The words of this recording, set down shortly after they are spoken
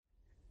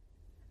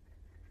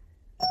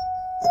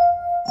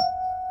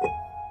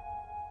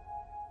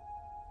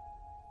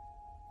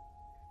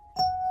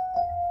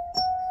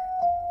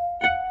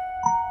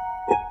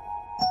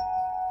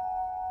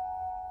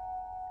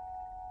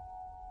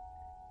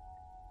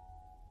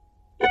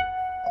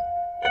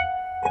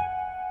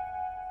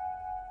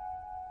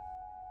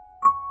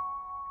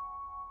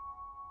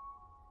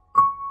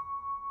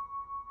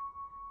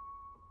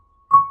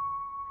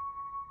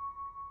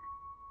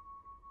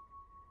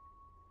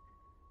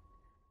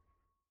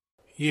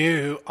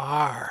You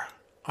are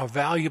a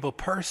valuable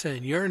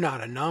person. You're not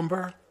a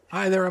number.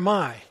 Either am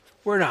I.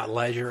 We're not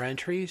ledger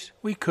entries.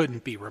 We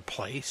couldn't be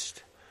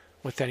replaced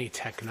with any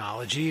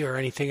technology or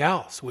anything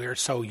else. We are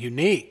so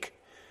unique.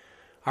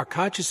 Our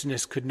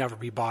consciousness could never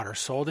be bought or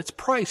sold. It's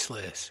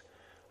priceless.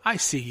 I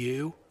see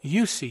you.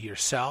 You see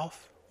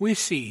yourself. We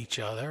see each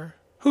other.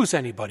 Who's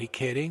anybody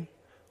kidding?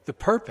 The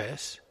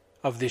purpose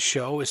of this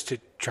show is to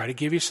try to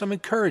give you some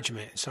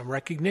encouragement, some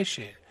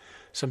recognition,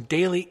 some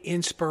daily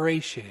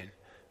inspiration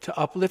to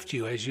uplift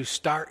you as you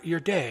start your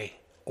day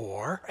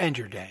or end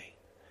your day,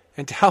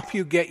 and to help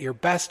you get your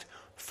best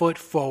foot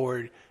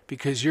forward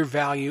because your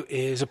value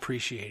is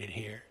appreciated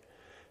here.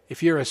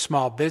 If you're a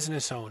small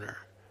business owner,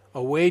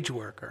 a wage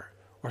worker,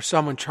 or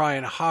someone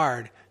trying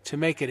hard to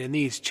make it in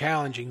these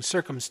challenging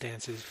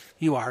circumstances,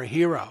 you are a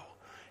hero.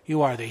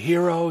 You are the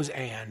heroes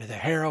and the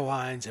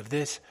heroines of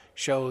this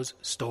show's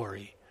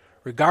story.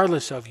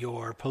 Regardless of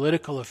your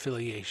political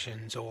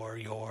affiliations or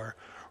your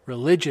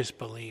religious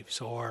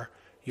beliefs or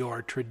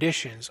your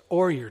traditions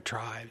or your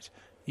tribes,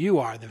 you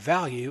are the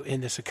value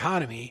in this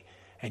economy,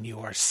 and you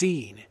are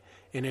seen.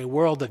 In a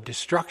world of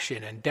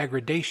destruction and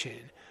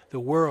degradation, the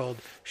world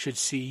should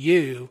see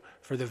you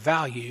for the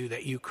value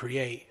that you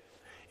create.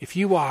 If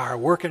you are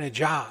working a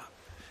job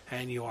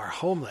and you are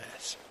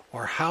homeless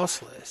or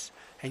houseless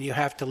and you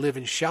have to live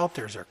in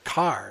shelters or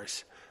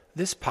cars,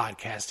 this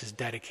podcast is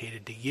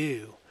dedicated to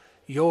you.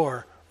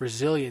 Your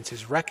resilience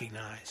is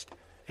recognized,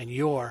 and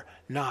you're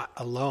not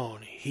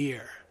alone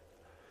here.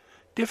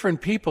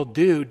 Different people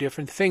do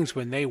different things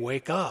when they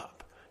wake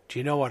up. Do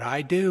you know what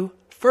I do?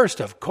 First,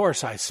 of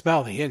course, I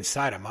smell the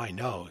inside of my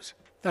nose.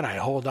 Then I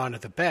hold onto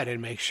the bed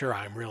and make sure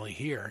I'm really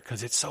here,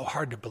 because it's so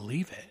hard to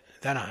believe it.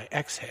 Then I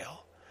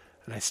exhale,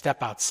 and I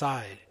step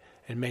outside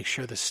and make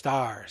sure the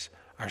stars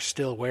are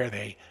still where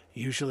they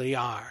usually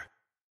are.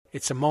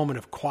 It's a moment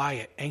of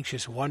quiet,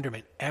 anxious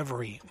wonderment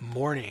every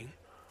morning.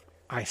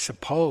 I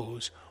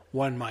suppose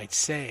one might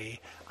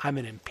say I'm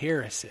an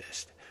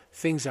empiricist.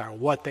 Things are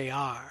what they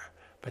are,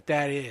 but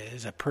that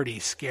is a pretty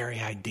scary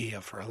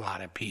idea for a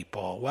lot of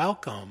people.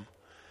 Welcome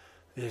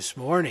this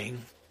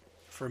morning,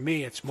 for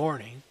me it's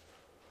morning,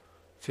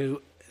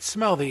 to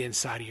smell the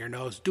inside of your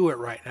nose. Do it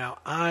right now.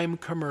 I'm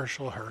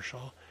Commercial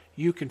Herschel.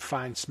 You can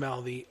find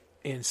Smell the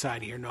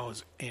Inside of Your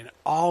Nose in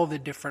all the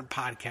different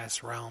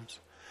podcast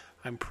realms.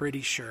 I'm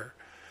pretty sure.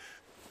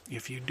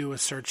 If you do a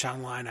search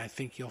online, I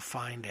think you'll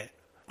find it.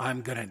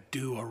 I'm going to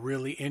do a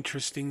really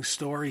interesting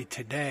story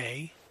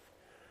today.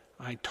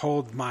 I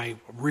told my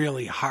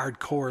really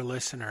hardcore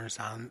listeners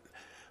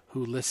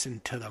who listen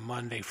to the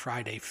Monday,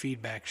 Friday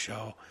feedback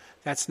show,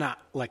 that's not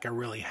like a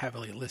really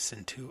heavily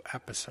listened to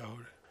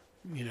episode,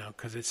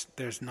 because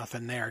there's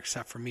nothing there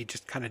except for me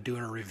just kind of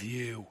doing a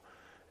review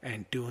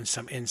and doing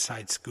some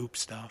inside scoop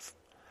stuff.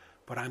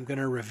 But I'm going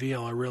to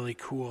reveal a really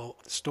cool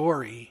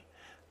story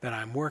that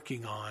I'm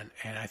working on,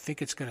 and I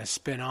think it's going to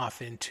spin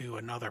off into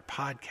another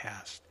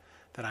podcast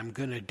that I'm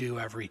going to do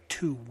every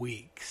 2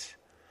 weeks.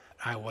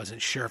 I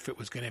wasn't sure if it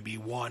was going to be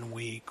 1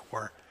 week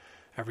or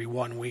every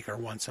 1 week or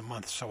once a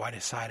month, so I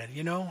decided,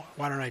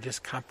 why don't I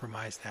just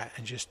compromise that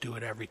and just do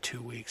it every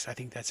 2 weeks? I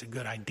think that's a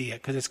good idea,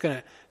 because it's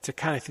a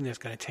kind of thing that's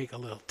going to take a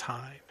little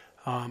time,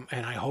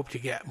 and I hope to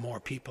get more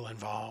people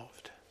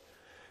involved.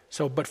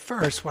 But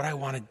first, what I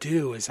want to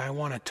do is I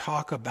want to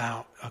talk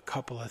about a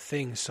couple of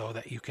things so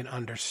that you can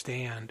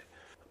understand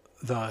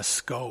the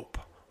scope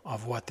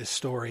of what this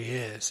story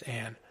is,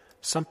 and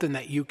something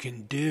that you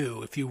can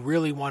do if you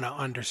really want to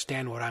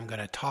understand what I'm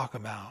going to talk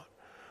about.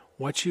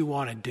 What you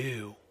want to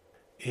do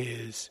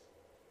is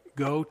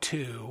go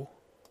to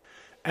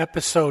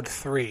episode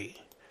 3.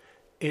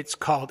 It's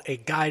called A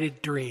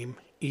Guided Dream,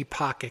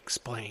 Epoch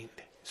Explained.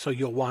 So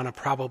you'll want to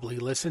probably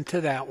listen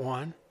to that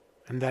one.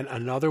 And then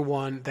another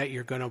one that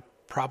you're going to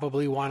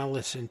probably want to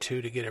listen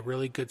to get a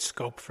really good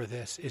scope for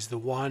this is the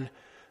one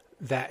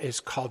that is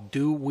called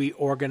Do We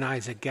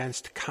Organize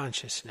Against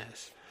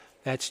Consciousness?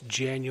 That's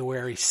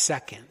January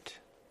 2nd.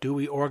 Do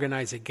We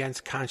Organize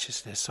Against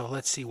Consciousness? So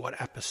let's see what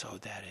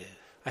episode that is.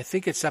 I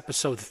think it's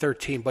episode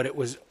 13, but it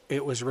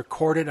was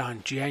recorded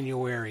on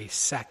January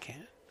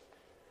 2nd.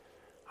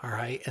 All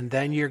right, and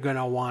then you're going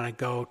to want to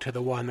go to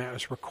the one that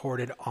was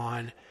recorded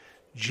on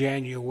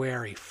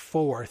January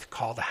 4th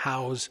called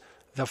How's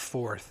the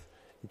Fourth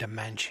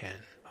Dimension.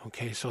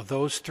 Okay, so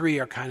those 3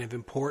 are kind of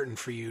important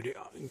for you to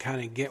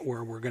kind of get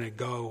where we're going to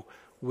go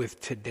with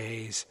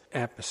today's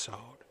episode.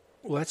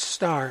 Let's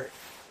start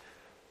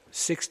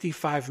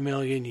 65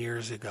 million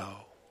years ago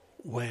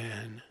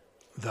when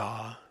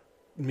the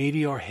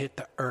meteor hit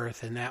the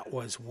Earth, and that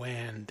was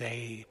when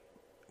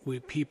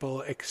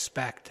people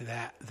expect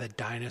that the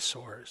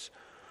dinosaurs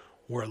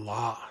were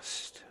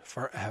lost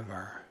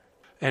forever.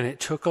 And it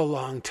took a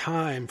long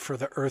time for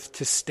the Earth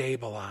to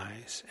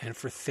stabilize and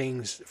for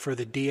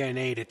the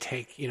DNA to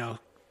take,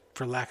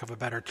 for lack of a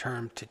better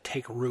term, to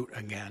take root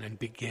again and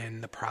begin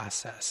the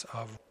process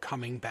of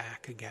coming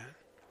back again.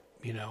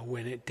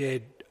 When it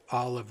did,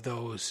 all of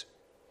those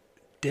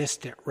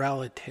distant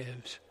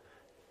relatives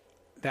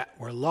that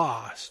were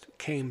lost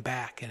came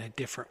back in a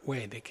different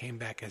way. They came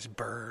back as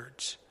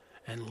birds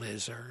and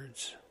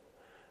lizards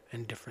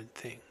and different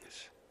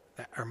things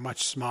that are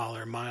much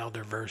smaller,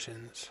 milder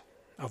versions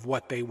of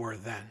what they were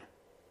then.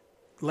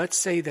 Let's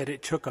say that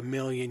it took 1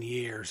 million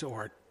years,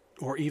 or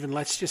even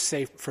let's just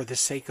say for the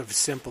sake of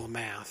simple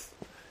math,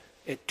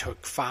 it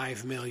took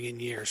 5 million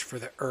years for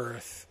the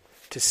Earth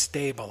to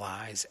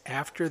stabilize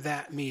after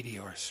that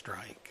meteor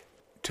strike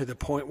to the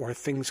point where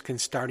things can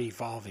start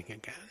evolving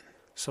again.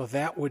 So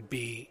that would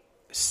be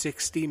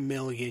 60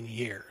 million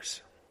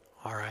years,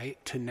 all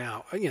right, to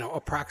now,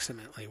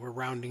 approximately. We're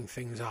rounding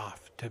things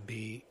off to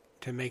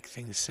make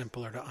things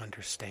simpler to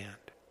understand.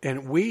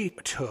 And we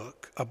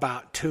took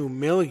about 2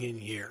 million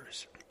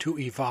years to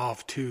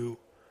evolve to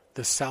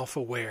the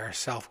self-aware,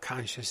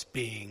 self-conscious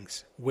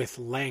beings with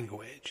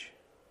language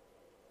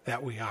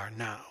that we are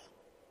now.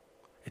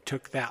 It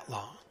took that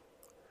long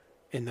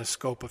in the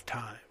scope of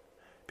time,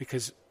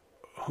 because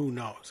who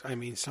knows? I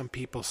mean, some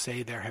people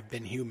say there have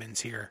been humans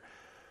here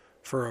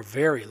for a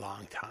very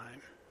long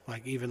time,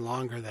 like even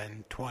longer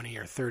than 20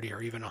 or 30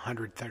 or even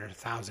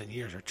 100,000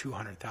 years or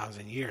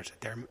 200,000 years,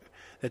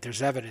 that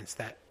there's evidence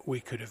that we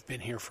could have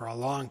been here for a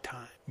long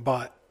time.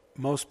 But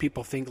most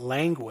people think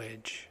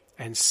language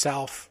and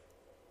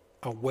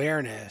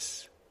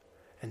self-awareness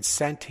and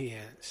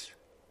sentience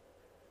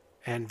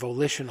and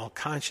volitional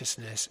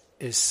consciousness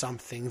is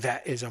something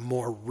that is a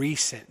more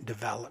recent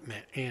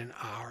development in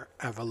our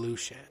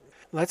evolution.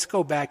 Let's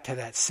go back to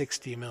that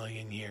 60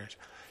 million years.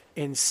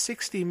 In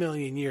 60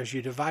 million years,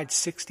 you divide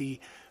 60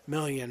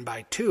 million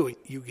by 2,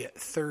 you get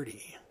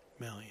 30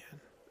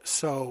 million.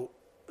 So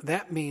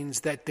that means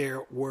that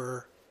there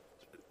were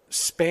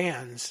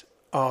spans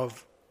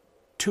of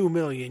 2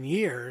 million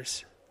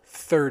years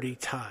 30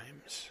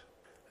 times.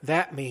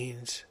 That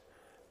means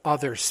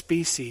other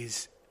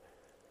species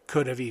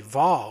could have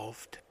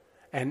evolved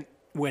and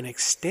went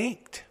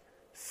extinct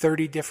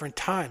 30 different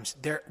times.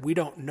 We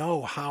don't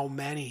know how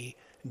many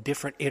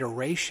different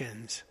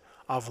iterations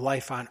of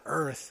life on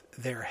Earth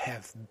there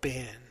have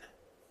been.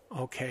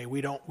 Okay,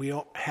 we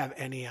don't have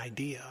any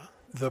idea.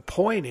 The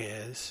point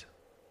is,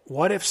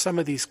 what if some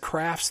of these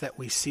crafts that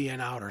we see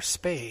in outer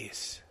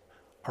space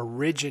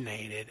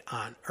originated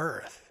on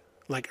Earth,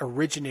 like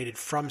originated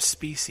from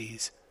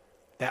species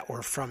that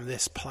were from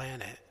this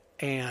planet,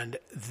 and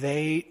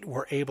they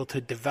were able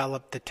to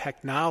develop the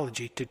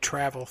technology to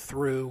travel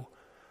through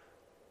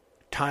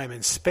time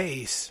and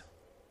space,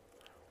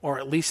 or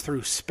at least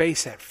through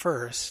space at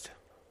first,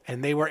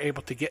 and they were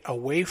able to get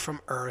away from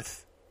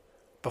Earth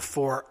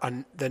before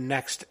the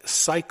next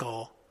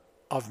cycle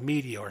of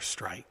meteor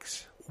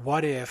strikes.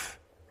 What if,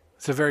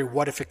 it's a very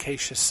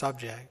what-ificacious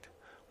subject,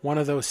 one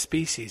of those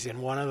species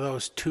in one of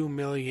those 2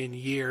 million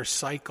year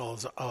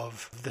cycles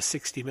of the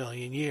 60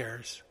 million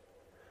years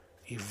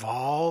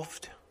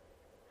evolved,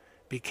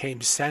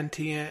 became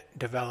sentient,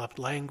 developed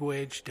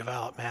language,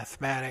 developed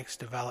mathematics,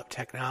 developed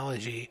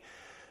technology.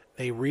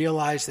 They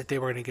realized that they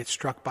were going to get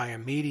struck by a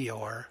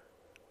meteor,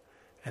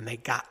 and they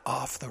got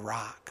off the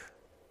rock.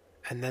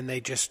 And then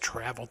they just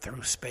traveled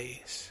through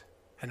space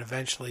and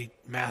eventually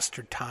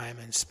mastered time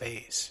and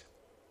space.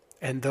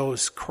 And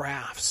those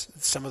crafts,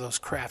 some of those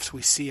crafts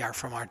we see are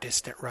from our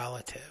distant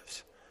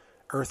relatives,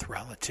 Earth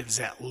relatives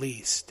at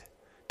least.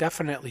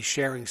 Definitely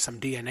sharing some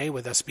DNA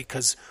with us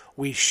because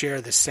we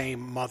share the same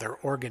mother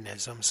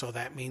organism, so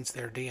that means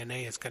their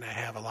DNA is going to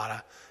have a lot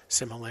of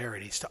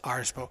similarities to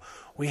ours. But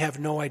we have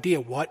no idea.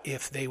 What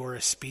if they were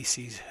a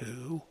species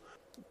who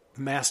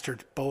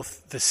mastered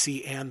both the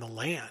sea and the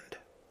land?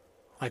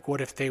 Like,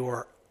 what if they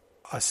were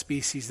a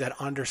species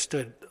that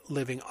understood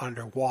living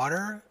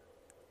underwater?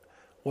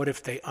 What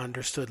if they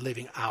understood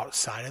living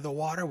outside of the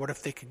water? What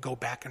if they could go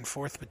back and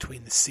forth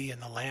between the sea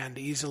and the land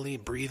easily,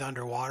 breathe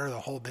underwater,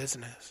 the whole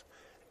business?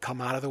 Come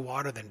out of the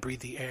water, then breathe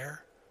the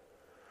air?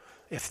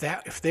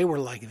 If they were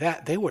like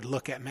that, they would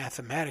look at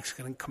mathematics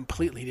in a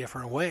completely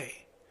different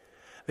way.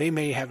 They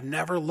may have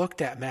never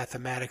looked at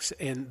mathematics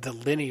in the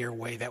linear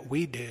way that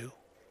we do,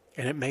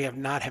 and it may have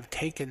not have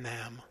taken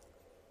them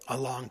a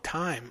long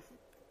time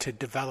to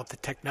develop the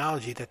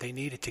technology that they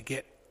needed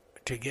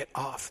to get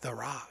off the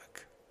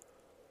rock.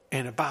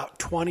 In about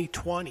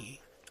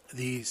 2020,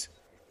 these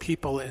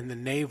people in the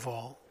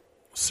naval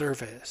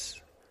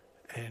service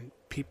and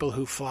people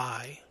who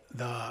fly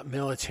the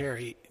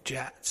military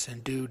jets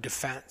and do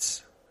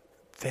defense,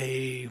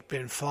 they've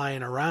been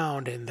flying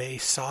around and they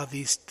saw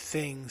these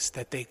things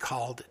that they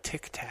called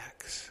Tic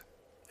Tacs.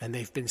 And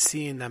they've been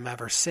seeing them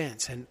ever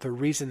since. And the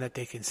reason that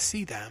they can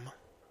see them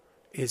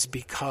is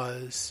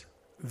because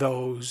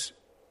those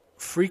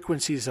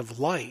frequencies of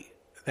light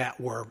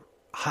that were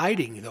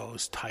hiding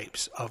those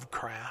types of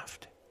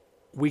craft,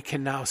 we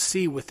can now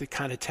see with the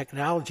kind of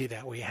technology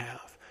that we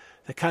have.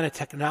 The kind of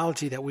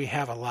technology that we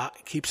have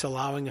keeps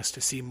allowing us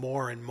to see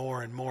more and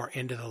more and more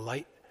into the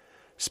light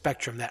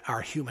spectrum that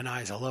our human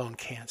eyes alone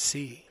can't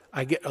see.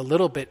 I get a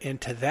little bit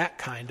into that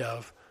kind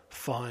of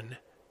fun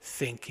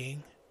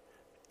thinking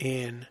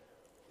in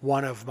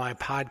one of my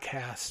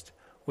podcasts,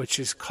 which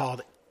is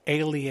called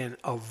Alien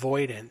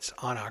Avoidance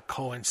on Our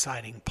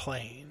Coinciding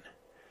Plane.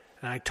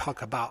 And I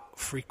talk about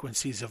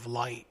frequencies of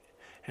light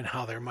and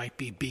how there might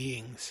be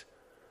beings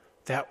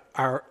that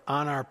are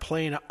on our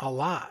plane a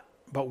lot,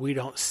 but we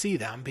don't see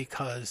them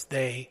because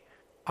they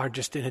are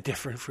just in a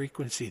different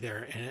frequency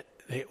there, and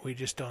we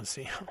just don't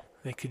see them.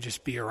 They could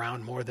just be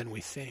around more than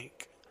we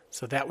think.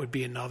 So that would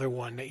be another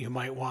one that you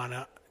might want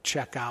to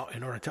check out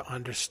in order to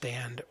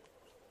understand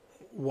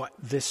what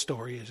this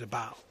story is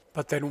about.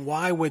 But then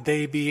why would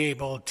they be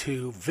able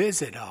to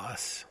visit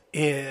us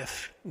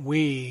if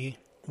we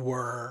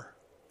were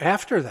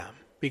after them?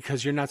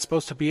 Because you're not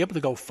supposed to be able to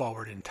go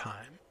forward in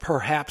time.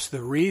 Perhaps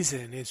the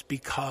reason is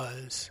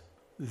because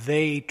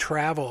they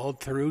traveled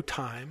through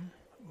time,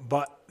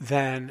 but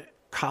then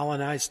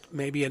colonized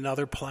maybe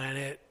another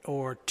planet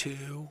or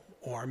two,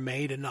 or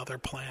made another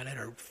planet,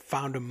 or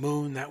found a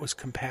moon that was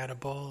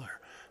compatible, or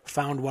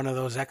found one of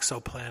those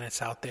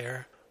exoplanets out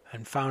there,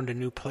 and found a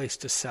new place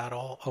to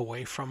settle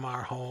away from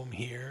our home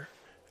here,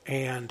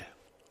 and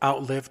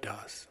outlived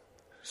us.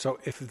 So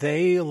if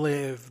they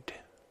lived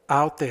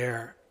out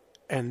there,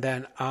 and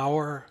then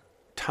our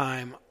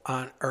time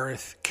on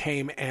Earth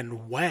came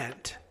and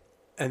went,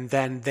 and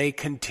then they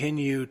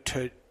continued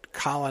to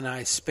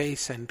colonize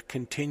space and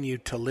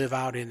continued to live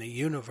out in the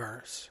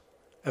universe,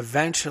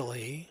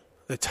 eventually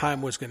the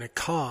time was going to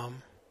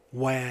come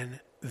when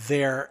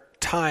their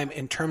time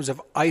in terms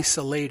of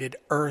isolated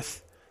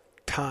Earth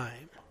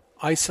time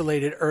I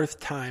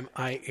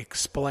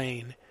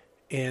explain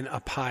in a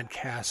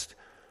podcast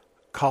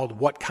called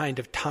What Kind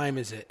of Time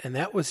Is It? And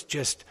that was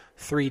just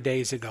 3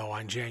 days ago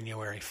on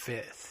January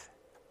 5th.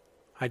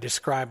 I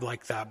described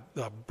like the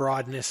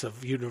broadness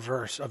of the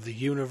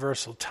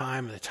universal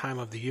time, the time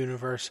of the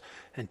universe,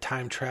 and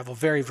time travel.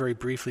 Very, very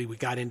briefly, we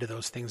got into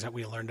those things that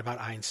we learned about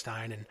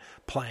Einstein and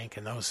Planck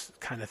and those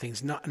kind of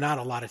things. Not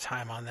a lot of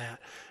time on that.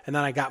 And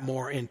then I got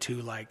more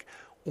into like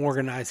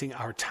organizing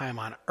our time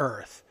on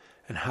Earth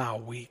and how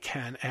we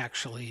can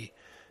actually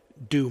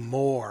do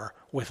more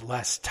with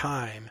less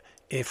time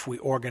if we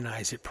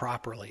organize it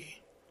properly.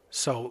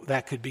 So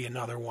that could be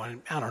another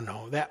one. I don't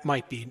know. That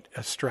might be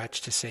a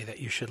stretch to say that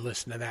you should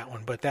listen to that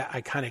one. But that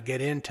I kind of get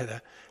into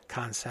the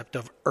concept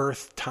of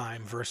Earth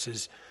time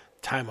versus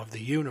time of the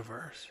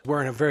universe.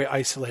 We're in a very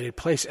isolated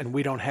place, and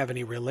we don't have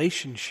any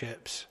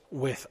relationships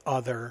with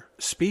other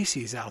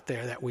species out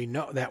there that we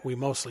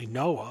mostly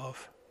know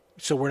of.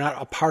 So we're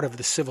not a part of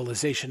the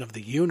civilization of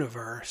the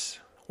universe.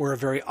 We're a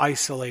very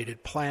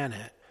isolated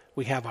planet.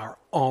 We have our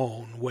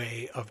own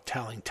way of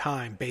telling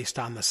time based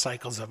on the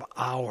cycles of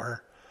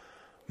our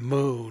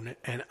moon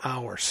and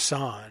our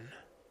sun.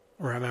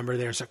 Remember,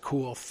 there's a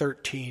cool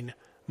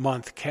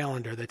 13-month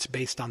calendar that's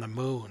based on the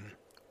moon.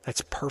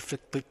 That's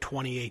perfectly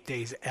 28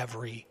 days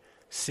every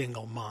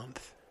single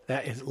month.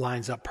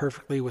 Lines up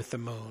perfectly with the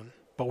moon.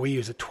 But we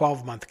use a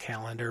 12-month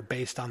calendar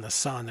based on the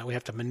sun that we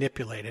have to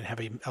manipulate and have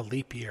a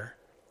leap year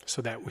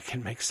so that we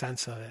can make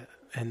sense of it.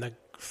 And the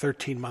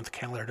 13-month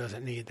calendar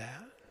doesn't need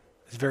that.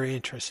 It's very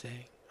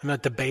interesting. I'm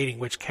not debating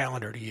which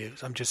calendar to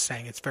use. I'm just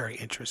saying it's very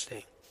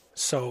interesting.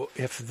 So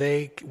if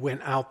they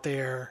went out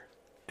there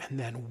and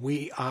then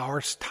our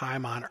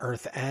time on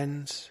Earth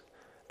ends,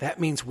 that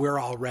means we're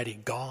already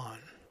gone.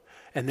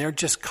 And they're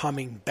just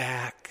coming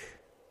back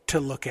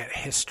to look at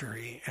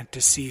history and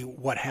to see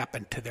what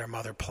happened to their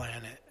mother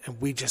planet.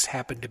 And we just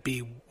happen to be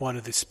one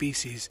of the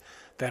species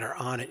that are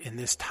on it in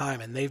this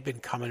time. And they've been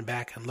coming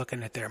back and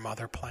looking at their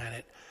mother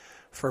planet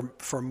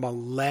for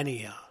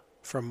millennia,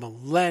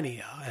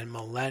 and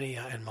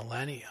millennia and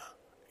millennia.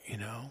 You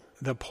know,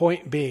 the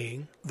point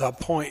being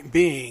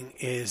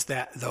is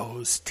that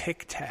those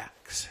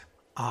tic-tacs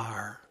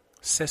are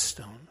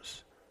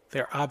systems.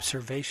 They're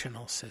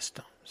observational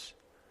systems.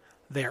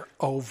 They're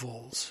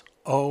ovals.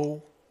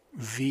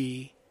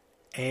 OVAL.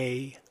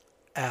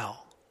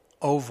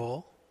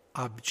 Oval,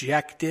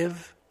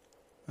 objective,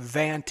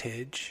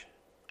 vantage,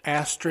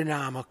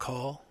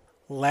 astronomical,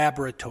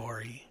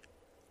 laboratory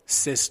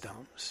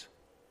systems.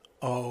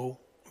 OVAL.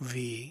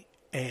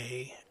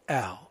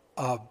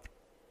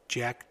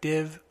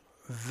 Objective,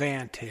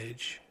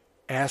 vantage,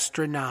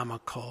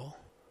 astronomical,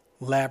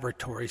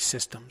 laboratory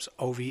systems,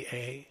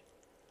 OVALS.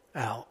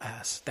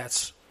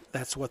 That's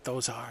what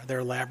those are.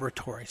 They're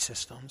laboratory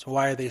systems.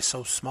 Why are they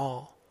so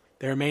small?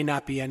 There may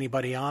not be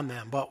anybody on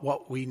them, but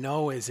what we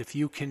know is if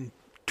you can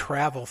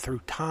travel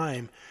through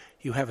time,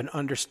 you have an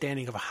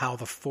understanding of how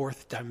the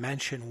fourth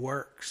dimension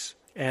works.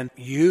 And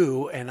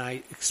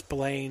I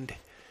explained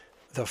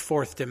the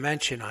fourth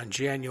dimension on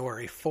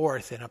January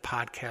 4th in a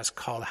podcast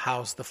called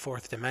How's the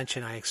Fourth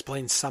Dimension. I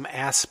explained some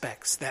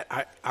aspects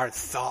that are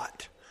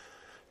thought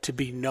to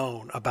be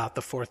known about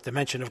the fourth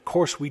dimension. Of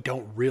course, we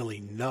don't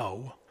really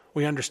know.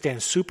 We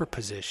understand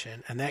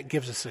superposition, and that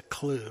gives us a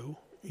clue,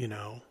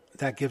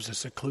 That gives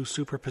us a clue.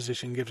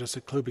 Superposition gives us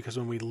a clue because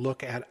when we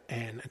look at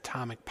an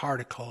atomic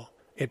particle,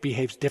 it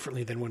behaves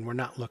differently than when we're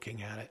not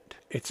looking at it.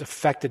 It's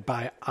affected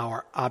by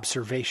our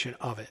observation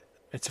of it.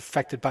 It's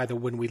affected by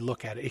when we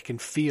look at it. It can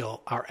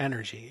feel our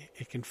energy.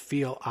 It can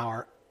feel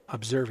our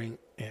observing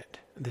it.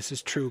 This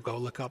is true. Go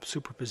look up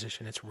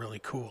superposition. It's really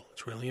cool.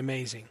 It's really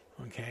amazing.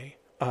 Okay.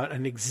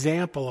 An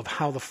example of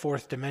how the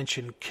fourth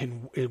dimension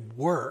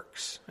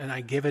works, and I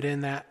give it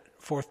in that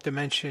fourth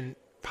dimension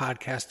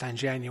podcast on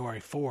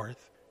January 4th,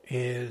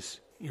 is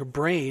your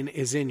brain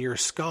is in your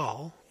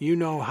skull. You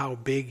know how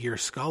big your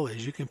skull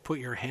is. You can put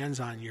your hands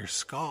on your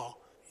skull.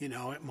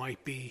 It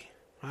might be,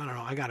 I don't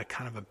know, I got a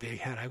kind of a big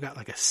head. I've got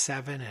like a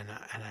 7 and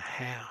a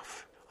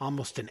half,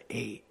 almost an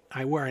 8.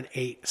 I wear an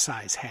 8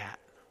 size hat.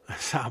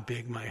 That's how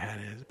big my head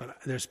is. But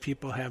there's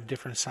people who have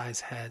different size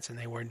heads and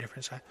they wear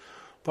different size.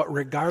 But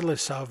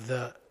regardless of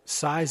the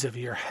size of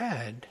your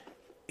head,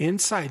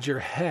 inside your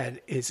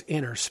head is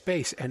inner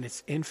space, and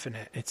it's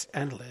infinite. It's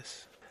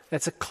endless.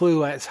 That's a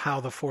clue as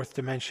how the fourth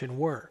dimension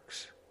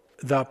works.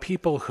 The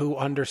people who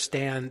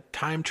understand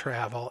time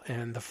travel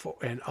and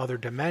other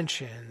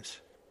dimensions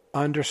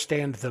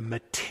understand the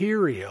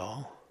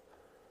material,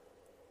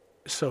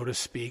 so to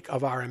speak,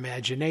 of our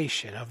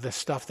imagination, of the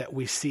stuff that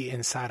we see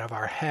inside of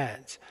our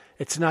heads.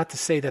 It's not to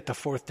say that the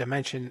fourth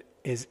dimension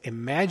is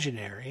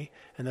imaginary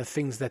and the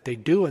things that they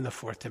do in the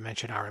fourth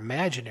dimension are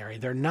imaginary.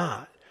 They're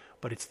not,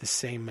 but it's the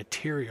same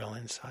material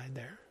inside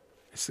there.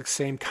 It's the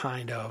same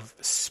kind of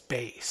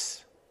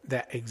space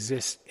that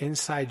exists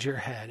inside your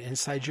head,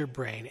 inside your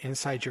brain,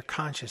 inside your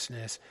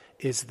consciousness,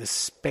 is the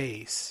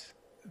space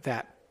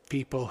that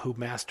people who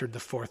mastered the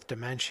fourth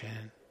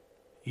dimension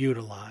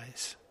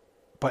utilize.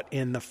 But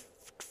in the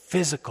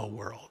physical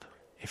world,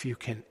 if you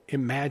can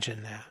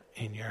imagine that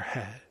in your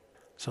head,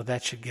 so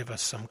that should give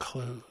us some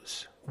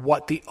clues.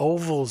 What the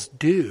ovals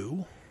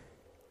do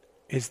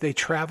is they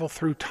travel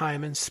through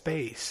time and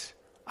space,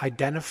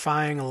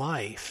 identifying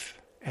life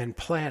and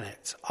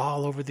planets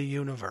all over the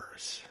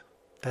universe.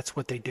 That's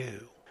what they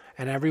do.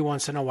 And every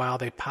once in a while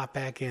they pop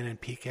back in and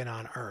peek in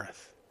on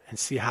Earth and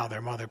see how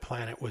their mother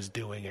planet was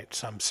doing at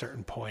some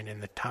certain point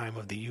in the time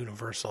of the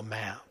universal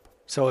map.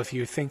 So if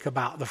you think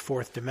about the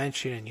fourth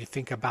dimension and you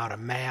think about a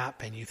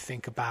map and you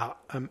think about,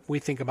 we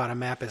think about a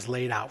map as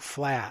laid out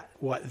flat,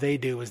 what they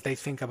do is they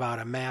think about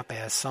a map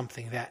as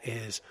something that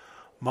is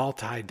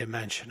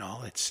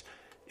multi-dimensional. It's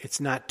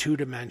not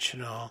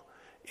two-dimensional,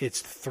 it's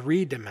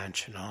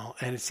three-dimensional,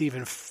 and it's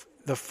even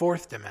the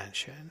fourth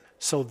dimension.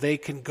 So they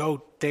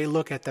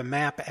look at the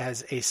map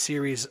as a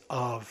series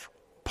of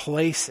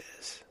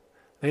places.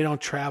 They don't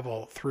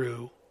travel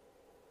through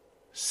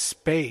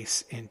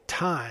space in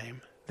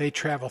time. They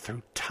travel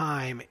through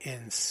time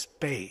in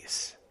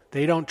space.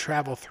 They don't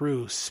travel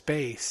through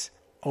space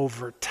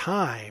over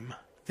time.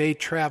 They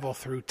travel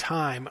through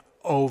time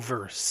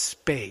over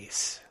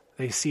space.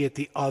 They see it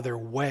the other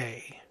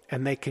way.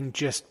 And they can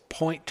just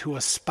point to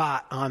a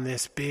spot on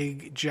this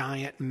big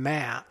giant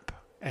map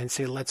and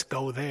say, let's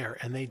go there.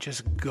 And they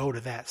just go to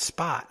that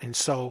spot. And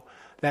so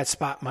that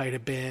spot might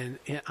have been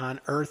on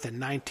Earth in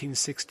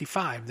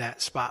 1965.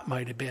 That spot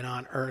might have been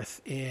on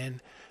Earth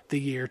in the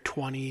year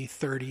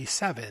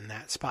 2037.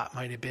 That spot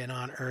might have been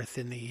on Earth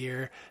in the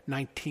year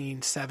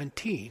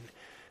 1917.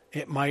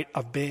 It might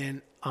have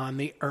been on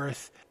the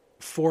Earth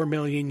 4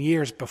 million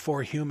years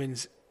before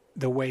humans,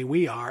 the way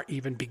we are,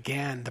 even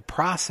began the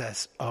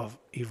process of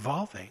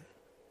evolving.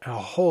 A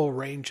whole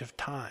range of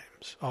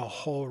times, a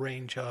whole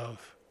range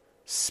of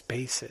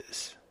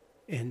spaces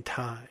in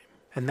time.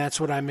 And that's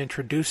what I'm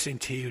introducing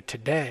to you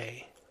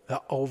today,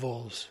 the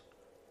Ovals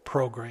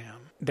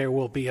program. There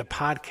will be a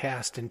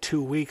podcast in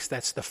 2 weeks.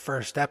 That's the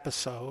first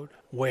episode,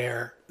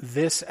 where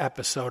this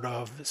episode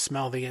of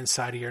Smell the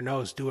Inside of Your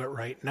Nose, Do It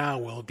Right Now,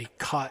 will be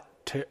cut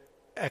to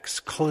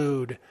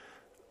exclude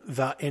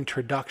the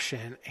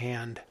introduction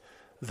and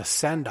the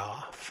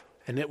send-off.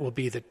 And it will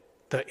be the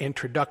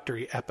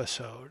introductory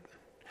episode.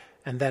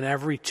 And then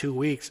every 2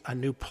 weeks, a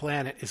new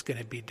planet is going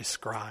to be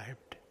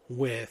described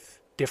with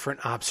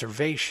different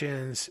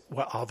observations,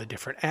 what all the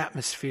different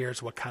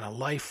atmospheres, what kind of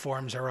life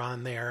forms are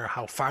on there,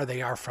 how far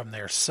they are from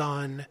their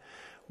sun,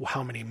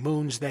 how many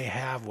moons they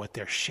have, what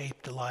they're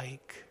shaped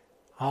like,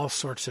 all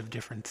sorts of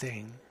different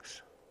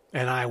things.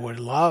 And I would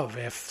love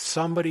if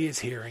somebody is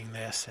hearing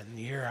this and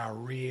you're a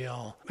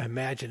real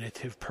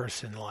imaginative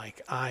person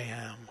like I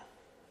am,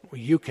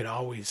 you can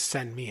always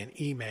send me an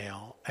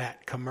email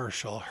at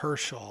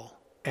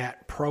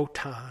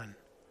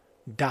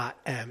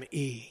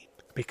commercialherschel@proton.me.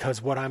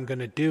 Because what I'm going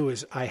to do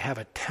is I have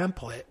a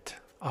template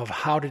of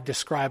how to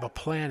describe a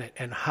planet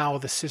and how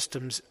the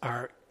systems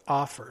are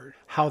offered,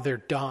 how they're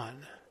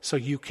done. So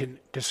you can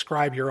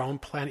describe your own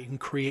planet, you can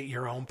create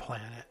your own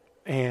planet.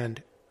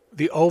 And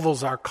the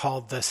ovals are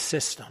called the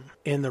system.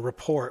 In the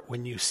report,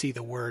 when you see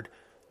the word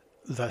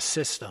the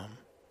system,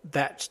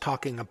 that's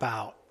talking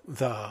about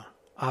the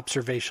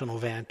observational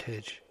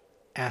Vantage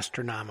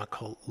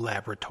astronomical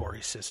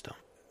laboratory system.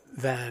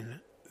 Then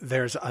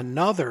there's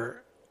another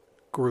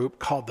group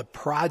called the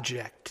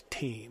project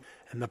team.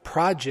 And the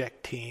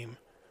project team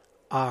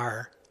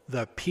are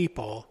the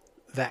people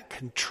that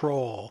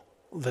control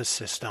the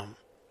system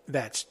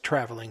that's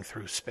traveling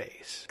through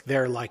space.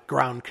 They're like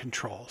ground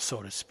control,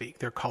 so to speak.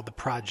 They're called the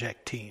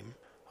project team.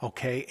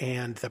 Okay,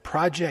 and the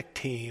project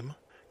team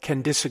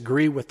can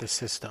disagree with the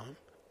system.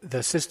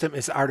 The system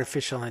is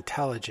artificial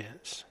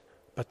intelligence,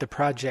 but the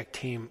project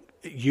team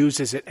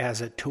uses it as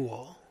a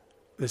tool.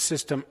 The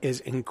system is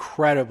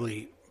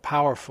incredibly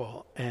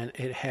powerful, and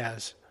it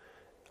has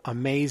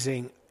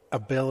amazing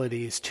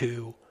abilities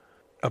to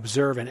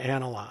observe and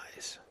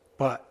analyze.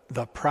 But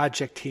the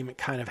project team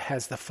kind of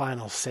has the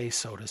final say,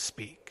 so to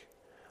speak,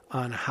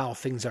 on how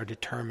things are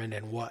determined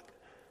and what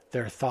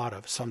they're thought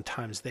of.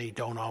 Sometimes they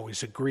don't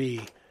always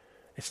agree.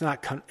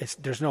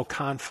 There's no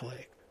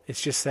conflict.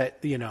 It's just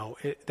that,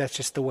 that's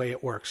just the way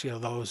it works.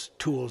 Those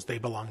tools, they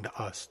belong to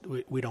us.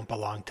 We don't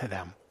belong to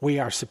them. We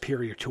are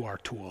superior to our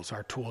tools.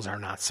 Our tools are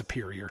not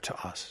superior to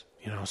us.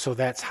 So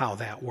that's how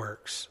that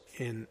works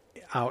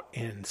out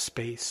in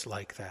space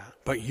like that.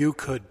 But you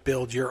could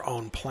build your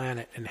own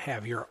planet and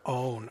have your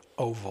own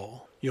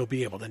oval. You'll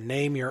be able to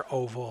name your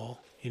oval.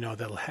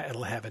 It'll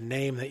have a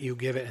name that you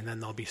give it, and then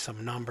there'll be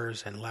some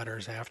numbers and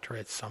letters after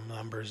it, some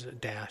numbers,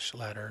 dash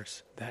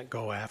letters that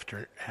go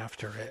after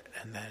it,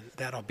 and then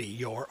that'll be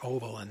your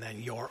oval, and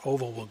then your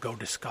oval will go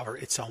discover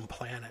its own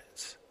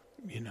planets,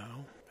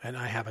 And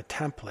I have a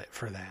template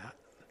for that.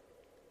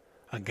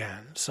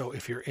 Again, so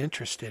if you're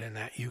interested in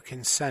that, you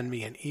can send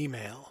me an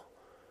email,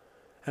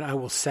 and I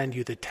will send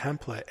you the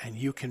template, and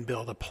you can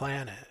build a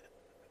planet,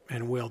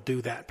 and we'll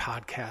do that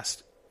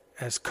podcast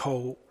as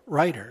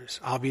co-writers.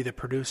 I'll be the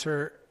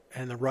producer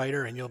and the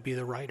writer, and you'll be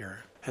the writer.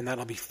 And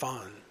that'll be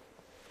fun.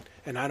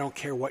 And I don't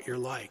care what you're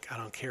like. I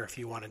don't care if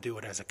you want to do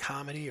it as a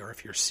comedy or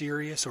if you're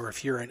serious or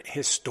if you're an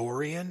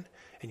historian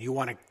and you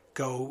want to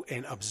go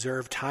and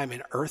observe time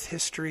in Earth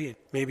history.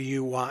 Maybe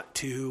you want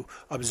to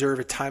observe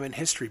a time in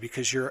history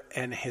because you're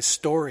an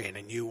historian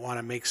and you want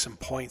to make some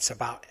points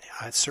about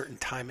a certain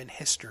time in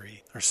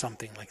history or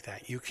something like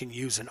that. You can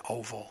use an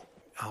oval.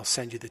 I'll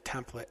send you the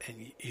template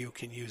and you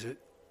can use it.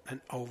 An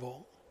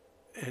oval,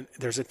 and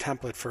there's a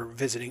template for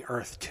visiting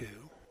Earth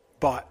too,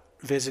 but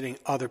visiting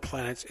other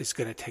planets is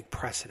going to take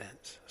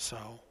precedence.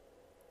 So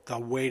the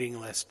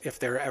waiting list, if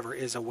there ever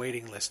is a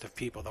waiting list of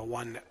people, the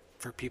one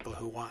for people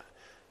who want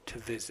to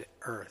visit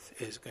Earth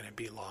is going to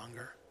be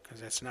longer because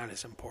that's not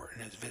as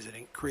important as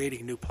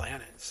creating new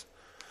planets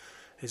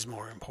is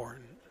more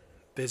important.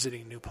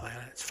 Visiting new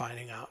planets,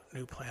 finding out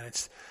new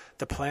planets,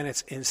 the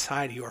planets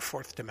inside your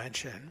fourth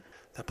dimension,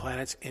 the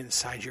planets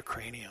inside your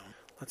cranium.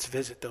 Let's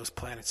visit those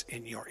planets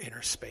in your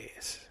inner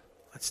space.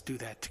 Let's do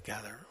that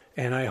together.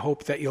 And I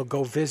hope that you'll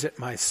go visit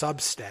my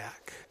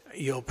Substack.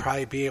 You'll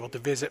probably be able to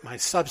visit my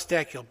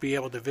Substack. You'll be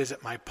able to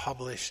visit my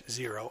Publish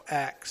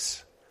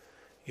 0x.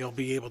 You'll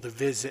be able to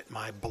visit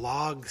my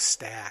blog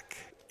stack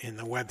in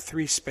the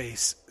Web3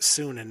 space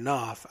soon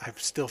enough. I'm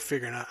still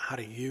figuring out how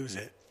to use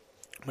it,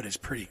 but it's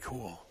pretty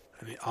cool.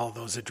 All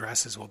those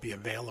addresses will be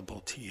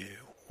available to you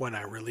when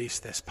I release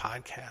this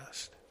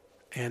podcast.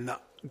 And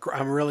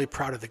I'm really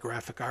proud of the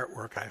graphic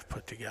artwork I've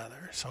put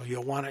together. So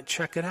you'll want to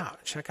check it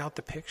out. Check out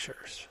the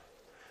pictures.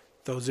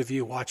 Those of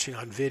you watching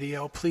on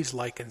video, please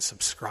like and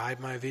subscribe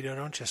my video.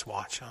 Don't just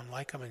watch them.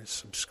 Like them and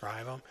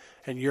subscribe them.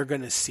 And you're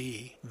going to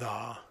see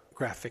the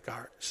graphic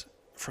arts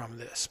from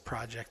this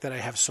project that I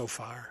have so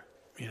far.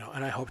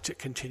 And I hope to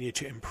continue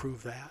to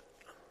improve that.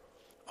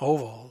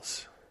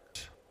 Ovals.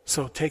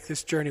 So take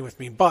this journey with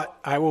me. But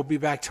I will be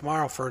back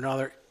tomorrow for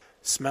another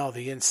Smell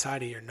the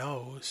Inside of Your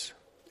Nose.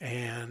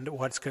 And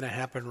what's going to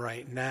happen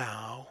right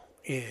now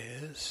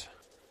is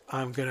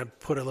I'm going to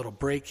put a little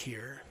break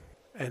here,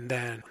 and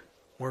then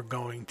we're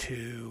going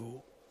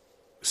to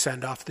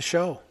send off the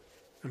show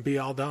and be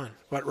all done.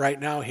 But right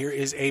now, here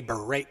is a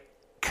break.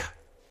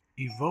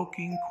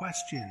 Evoking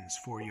questions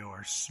for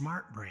your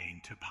smart brain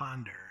to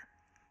ponder.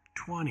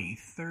 20,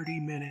 30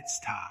 minutes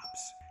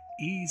tops.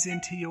 Ease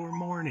into your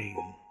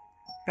morning.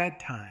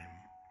 Bedtime.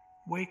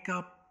 Wake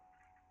up.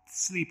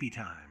 Sleepy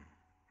time.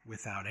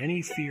 Without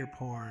any fear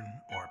porn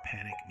or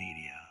panic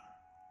media.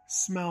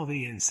 Smell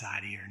the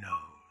inside of your nose.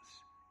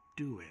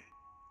 Do it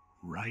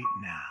right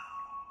now.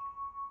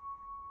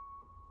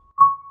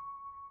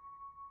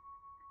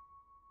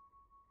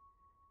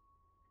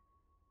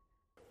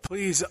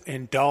 Please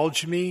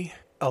indulge me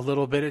a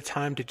little bit of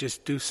time to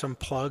just do some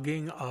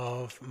plugging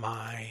of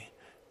my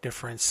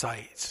different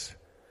sites.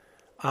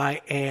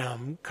 I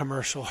am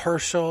Commercial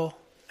Herschel,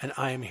 and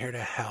I am here to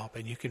help.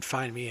 And you can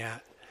find me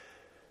at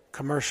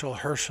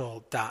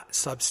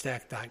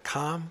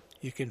commercialherschel.substack.com.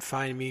 You can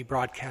find me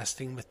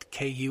broadcasting with the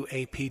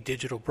KUAP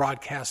Digital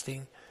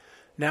Broadcasting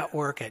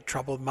Network at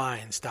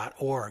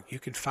troubledminds.org. You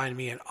can find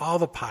me in all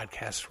the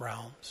podcast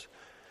realms.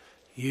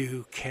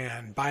 You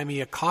can buy me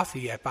a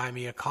coffee at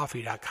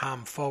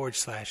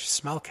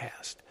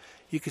buymeacoffee.com/smellcast.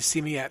 You can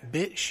see me at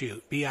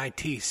BitChute,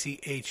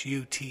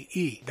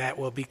 BITCHUTE. That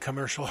will be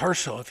Commercial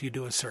Herschel if you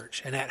do a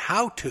search. And at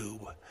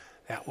HowTube,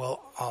 that will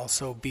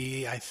also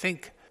be, I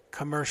think,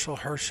 Commercial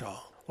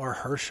Herschel. Or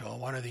Herschel,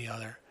 one or the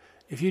other.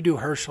 If you do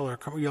Herschel,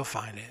 you'll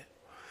find it.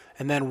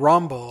 And then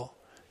Rumble,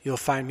 you'll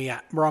find me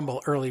at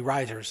Rumble Early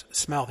Risers,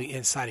 Smell the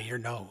Inside of Your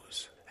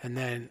Nose. And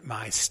then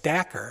my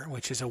Stacker,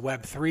 which is a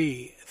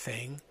Web3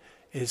 thing,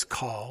 is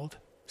called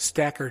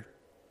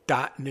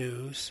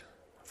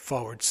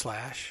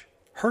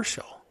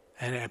stacker.news/Herschel.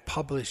 And at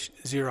Publish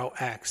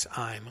 0x,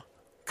 I'm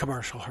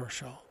Commercial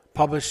Herschel.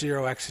 Publish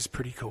 0x is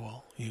pretty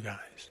cool, you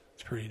guys.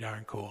 It's pretty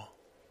darn cool.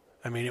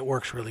 I mean, it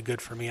works really good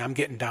for me. I'm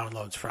getting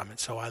downloads from it,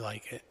 so I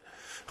like it.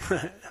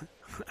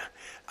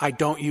 I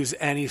don't use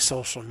any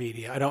social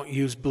media. I don't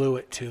use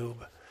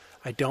BlueItTube.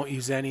 I don't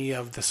use any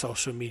of the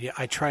social media.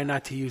 I try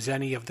not to use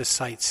any of the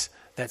sites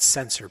that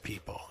censor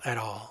people at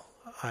all.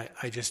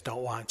 I just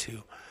don't want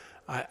to.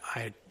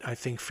 I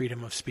think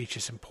freedom of speech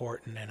is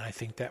important, and I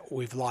think that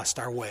we've lost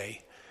our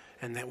way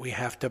and that we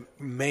have to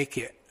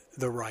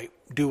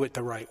do it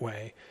the right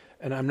way.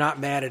 And I'm not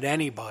mad at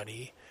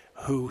anybody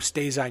who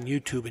stays on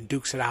YouTube and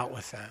dukes it out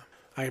with them.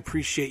 I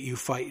appreciate you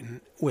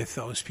fighting with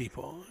those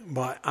people,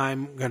 but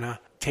I'm going to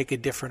take a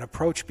different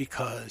approach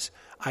because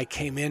I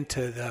came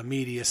into the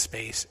media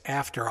space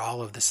after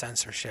all of the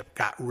censorship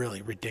got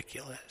really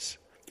ridiculous.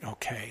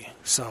 Okay,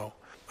 so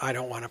I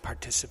don't want to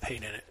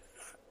participate in it.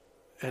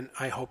 And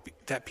I hope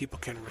that people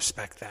can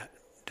respect that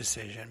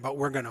decision. But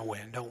we're going to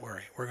win. Don't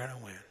worry. We're going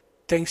to win.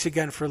 Thanks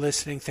again for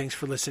listening. Thanks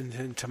for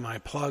listening to my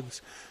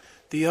plugs.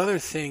 The other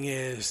thing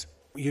is,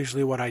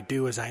 usually what I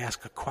do is I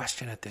ask a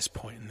question at this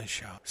point in the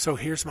show. So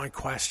here's my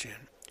question.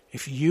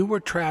 If you were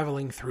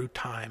traveling through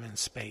time and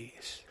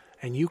space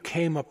and you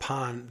came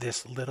upon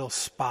this little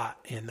spot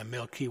in the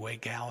Milky Way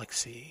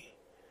galaxy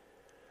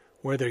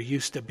where there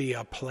used to be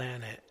a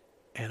planet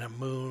and a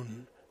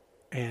moon,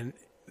 and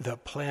the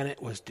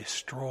planet was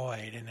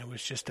destroyed and it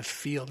was just a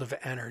field of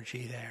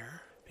energy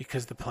there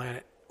because the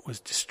planet was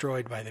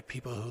destroyed by the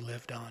people who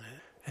lived on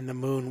it, and the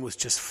moon was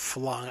just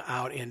flung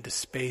out into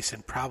space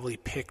and probably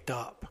picked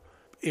up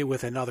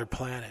with another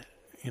planet.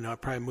 It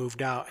probably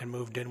moved out and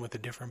moved in with a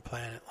different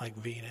planet like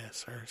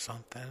Venus or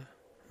something.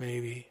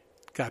 Maybe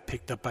got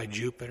picked up by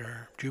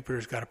Jupiter.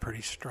 Jupiter's got a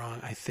pretty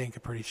strong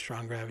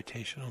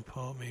gravitational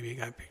pull. Maybe it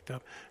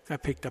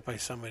got picked up by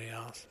somebody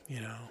else,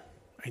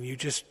 And you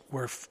just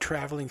were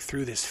traveling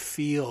through this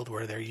field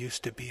where there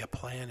used to be a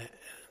planet.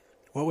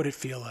 What would it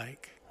feel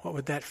like? What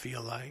would that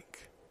feel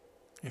like?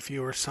 If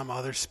you were some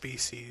other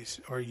species,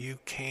 or you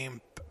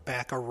came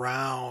back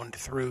around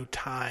through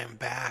time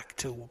back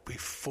to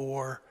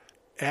before,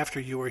 after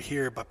you were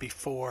here, but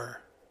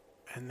before,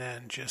 and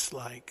then just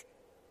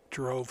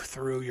drove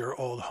through your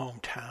old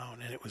hometown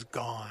and it was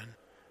gone,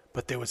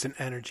 but there was an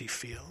energy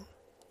field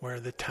where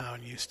the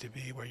town used to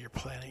be, where your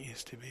planet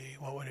used to be.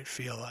 What would it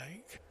feel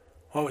like?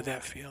 What would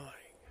that feel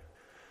like?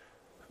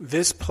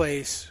 This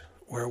place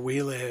where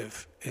we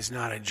live is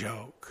not a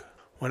joke.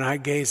 When I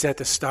gaze at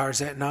the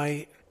stars at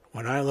night,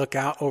 when I look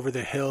out over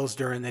the hills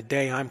during the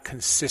day, I'm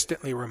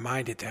consistently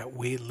reminded that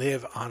we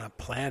live on a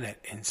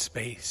planet in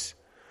space,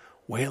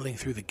 wailing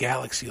through the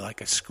galaxy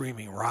like a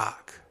screaming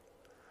rock.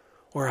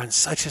 We're on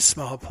such a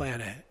small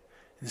planet,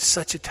 in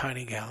such a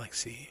tiny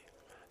galaxy,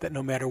 that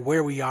no matter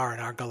where we are in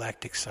our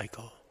galactic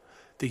cycle,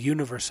 the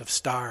universe of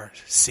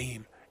stars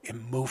seem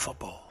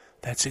immovable.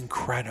 That's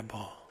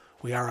incredible.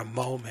 We are a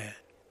moment.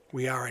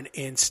 We are an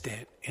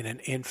instant in an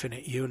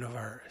infinite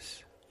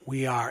universe.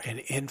 We are an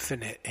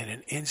infinite in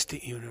an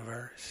instant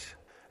universe.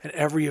 And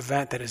every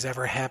event that has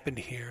ever happened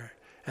here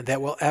and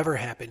that will ever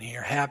happen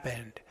here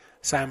happened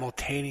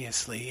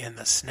simultaneously in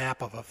the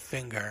snap of a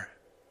finger.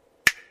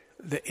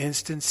 The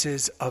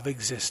instances of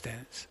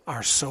existence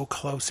are so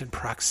close in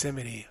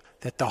proximity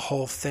that the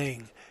whole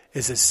thing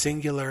is a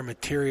singular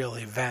material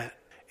event.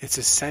 It's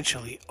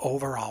essentially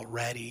over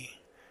already.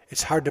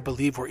 It's hard to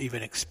believe we're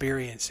even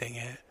experiencing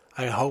it.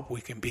 I hope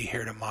we can be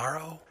here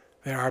tomorrow.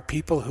 There are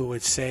people who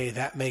would say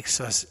that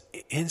makes us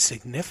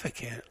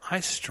insignificant.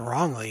 I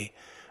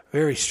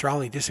very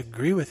strongly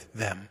disagree with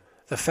them.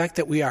 The fact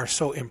that we are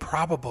so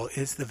improbable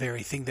is the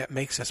very thing that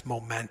makes us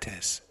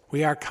momentous.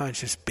 We are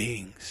conscious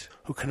beings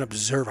who can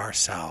observe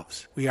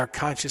ourselves. We are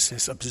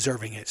consciousness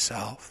observing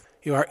itself.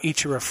 You are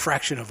each a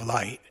refraction of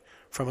light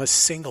from a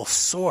single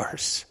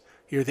source.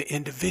 You're the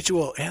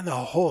individual and the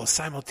whole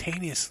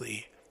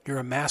simultaneously. You're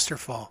a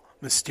masterful,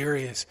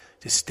 mysterious,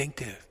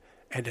 distinctive,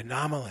 and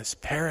anomalous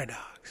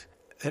paradox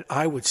that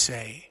I would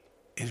say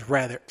is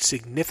rather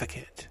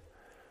significant.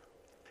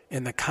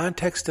 In the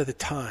context of the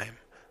time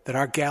that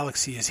our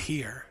galaxy is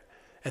here,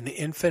 and the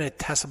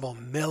infinitesimal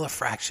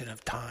millifraction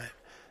of time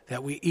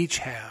that we each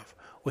have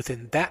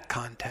within that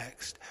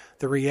context,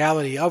 the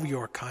reality of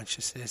your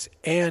consciousness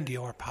and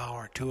your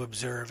power to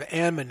observe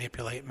and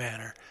manipulate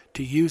matter,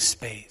 to use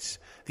space,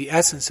 the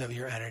essence of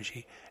your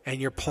energy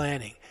and your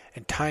planning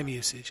and time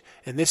usage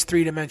in this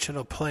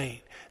three-dimensional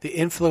plane, the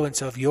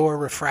influence of your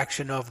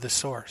refraction of the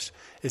source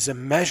is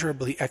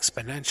immeasurably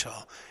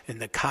exponential in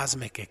the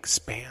cosmic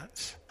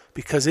expanse,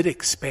 because it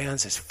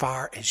expands as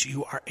far as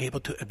you are able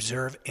to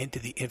observe into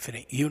the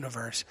infinite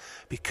universe,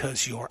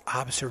 because your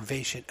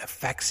observation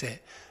affects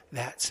it.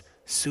 That's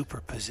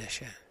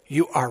superposition.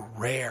 You are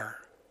rare.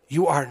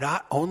 You are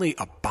not only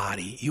a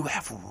body, you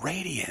have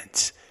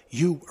radiance.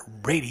 You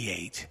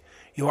radiate.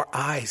 Your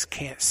eyes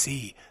can't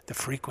see the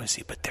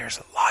frequency, but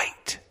there's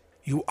light.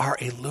 You are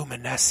a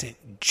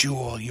luminescent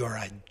jewel. You're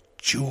a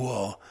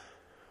jewel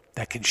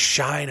that can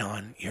shine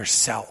on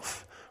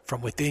yourself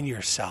from within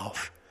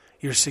yourself.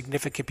 You're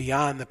significant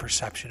beyond the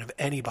perception of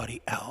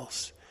anybody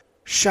else.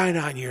 Shine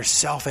on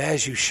yourself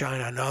as you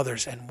shine on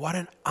others, and what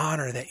an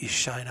honor that you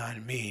shine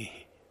on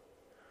me.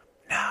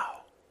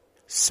 Now,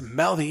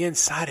 smell the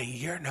inside of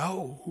your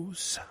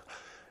nose.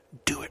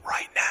 Do it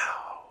right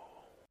now.